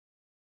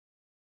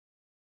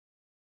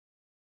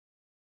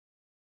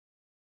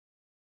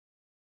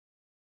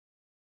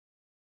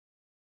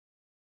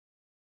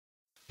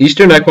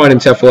Eastern equine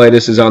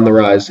encephalitis is on the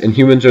rise, and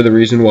humans are the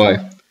reason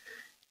why.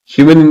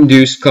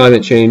 Human-induced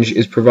climate change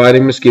is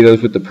providing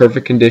mosquitoes with the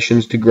perfect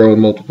conditions to grow and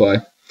multiply.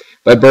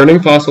 By burning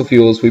fossil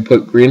fuels, we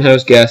put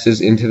greenhouse gases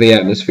into the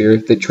atmosphere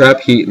that trap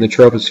heat in the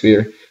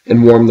troposphere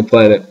and warm the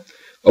planet.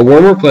 A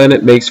warmer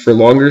planet makes for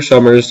longer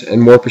summers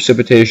and more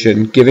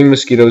precipitation, giving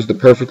mosquitoes the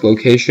perfect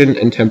location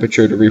and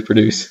temperature to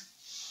reproduce.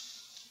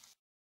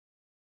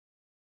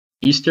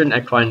 Eastern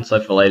equine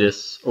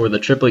encephalitis, or the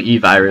triple E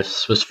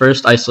virus, was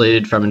first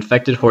isolated from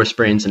infected horse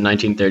brains in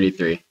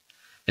 1933.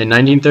 In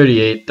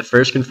 1938, the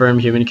first confirmed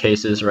human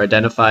cases were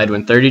identified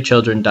when 30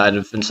 children died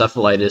of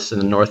encephalitis in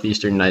the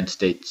northeastern United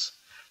States.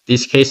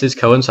 These cases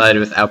coincided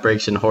with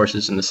outbreaks in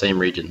horses in the same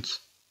regions.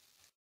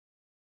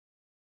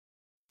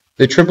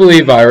 The triple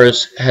E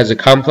virus has a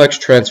complex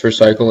transfer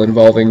cycle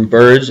involving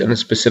birds and a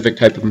specific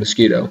type of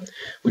mosquito,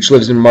 which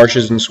lives in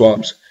marshes and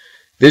swamps.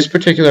 This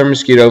particular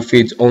mosquito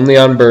feeds only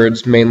on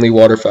birds, mainly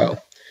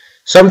waterfowl.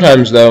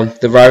 Sometimes, though,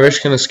 the virus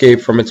can escape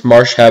from its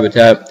marsh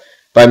habitat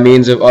by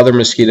means of other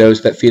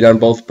mosquitoes that feed on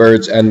both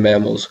birds and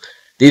mammals.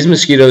 These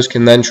mosquitoes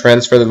can then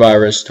transfer the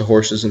virus to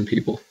horses and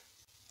people.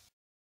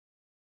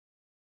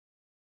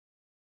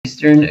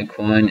 Eastern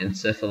equine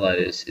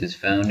encephalitis is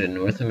found in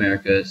North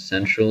America,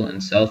 Central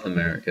and South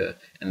America,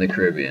 and the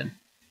Caribbean.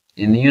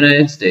 In the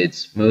United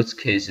States, most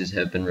cases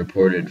have been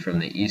reported from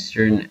the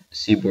eastern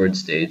seaboard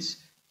states,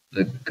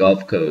 the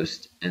Gulf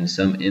Coast, and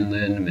some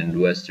inland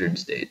Midwestern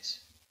states.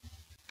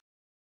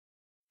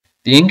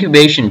 The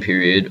incubation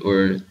period,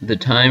 or the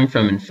time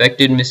from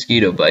infected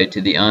mosquito bite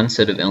to the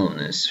onset of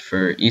illness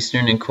for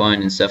Eastern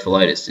equine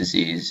encephalitis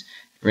disease,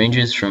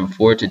 ranges from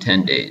 4 to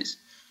 10 days.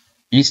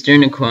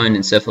 Eastern equine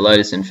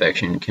encephalitis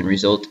infection can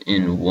result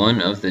in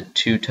one of the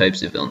two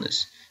types of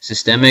illness,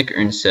 systemic or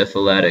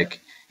encephalitic,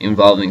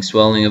 involving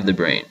swelling of the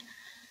brain.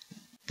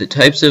 The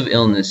types of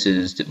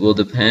illnesses will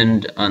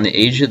depend on the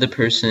age of the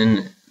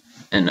person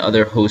and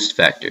other host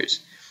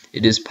factors.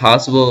 It is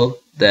possible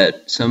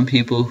that some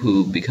people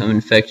who become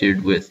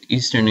infected with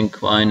Eastern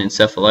equine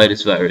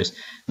encephalitis virus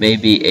may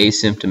be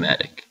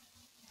asymptomatic.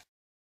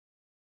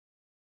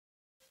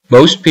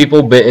 Most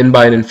people bitten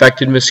by an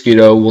infected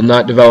mosquito will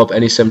not develop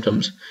any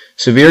symptoms.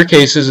 Severe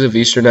cases of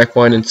Eastern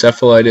equine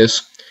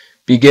encephalitis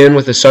begin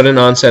with a sudden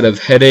onset of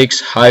headaches,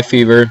 high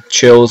fever,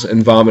 chills,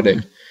 and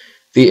vomiting.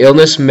 The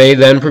illness may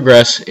then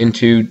progress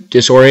into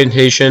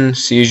disorientation,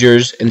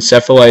 seizures,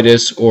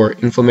 encephalitis or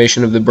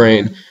inflammation of the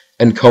brain,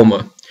 and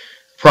coma.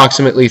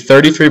 Approximately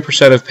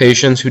 33% of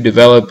patients who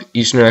develop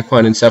Eastern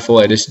equine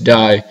encephalitis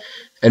die,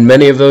 and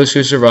many of those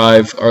who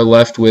survive are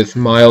left with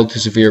mild to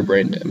severe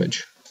brain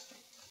damage.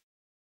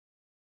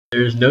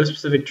 There is no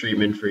specific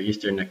treatment for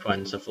Eastern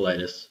equine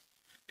encephalitis.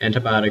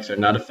 Antibiotics are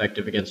not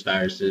effective against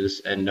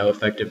viruses, and no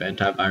effective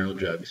antiviral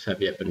drugs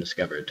have yet been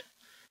discovered.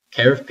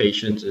 Care of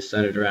patients is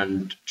centered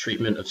around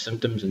treatment of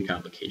symptoms and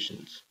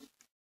complications.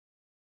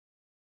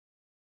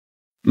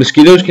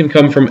 Mosquitoes can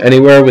come from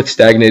anywhere with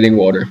stagnating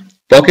water.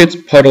 Buckets,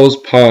 puddles,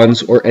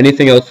 ponds, or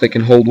anything else that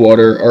can hold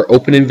water are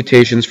open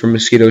invitations for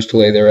mosquitoes to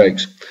lay their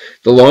eggs.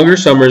 The longer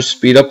summers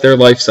speed up their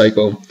life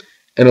cycle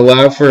and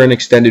allow for an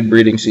extended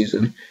breeding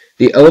season.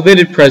 The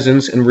elevated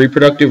presence and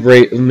reproductive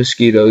rate of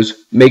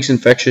mosquitoes makes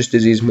infectious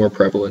disease more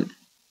prevalent.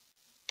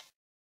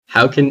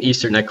 How can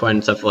Eastern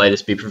equine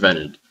encephalitis be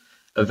prevented?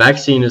 A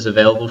vaccine is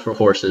available for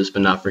horses,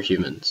 but not for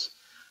humans.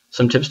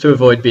 Some tips to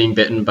avoid being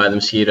bitten by the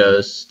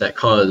mosquitoes that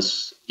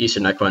cause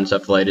Eastern equine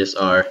encephalitis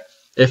are,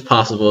 if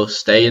possible,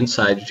 stay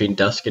inside between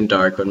dusk and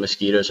dark when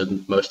mosquitoes are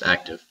most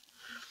active.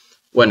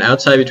 When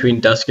outside between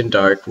dusk and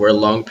dark, wear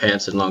long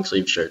pants and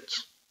long-sleeved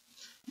shirts.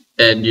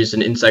 And use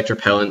an insect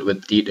repellent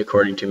with DEET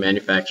according to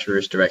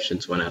manufacturer's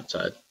directions when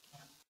outside.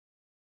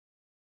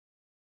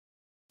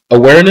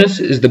 Awareness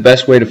is the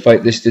best way to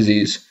fight this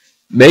disease.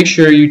 Make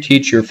sure you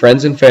teach your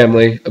friends and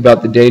family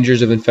about the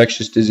dangers of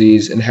infectious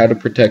disease and how to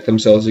protect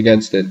themselves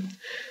against it.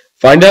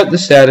 Find out the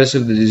status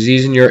of the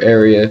disease in your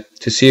area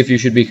to see if you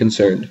should be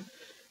concerned.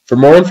 For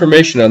more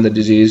information on the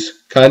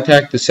disease,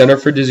 contact the Center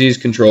for Disease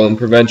Control and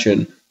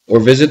Prevention or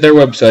visit their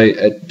website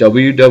at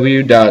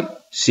www.cdc.gov.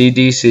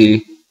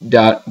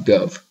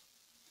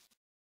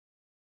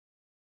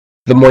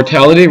 The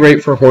mortality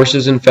rate for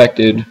horses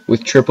infected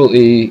with triple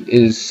E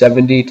is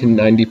 70 to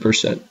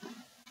 90%.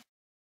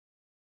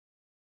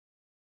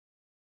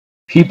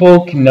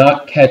 People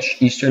cannot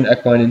catch Eastern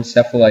equine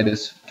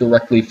encephalitis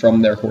directly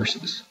from their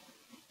horses.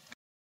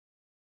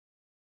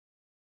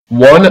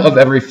 1 of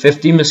every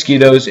 50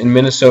 mosquitoes in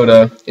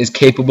Minnesota is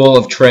capable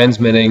of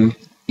transmitting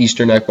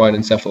Eastern equine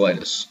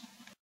encephalitis.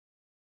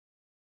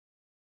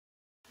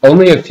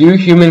 Only a few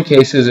human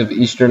cases of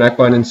Eastern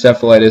equine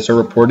encephalitis are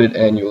reported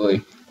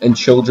annually, and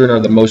children are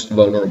the most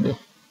vulnerable.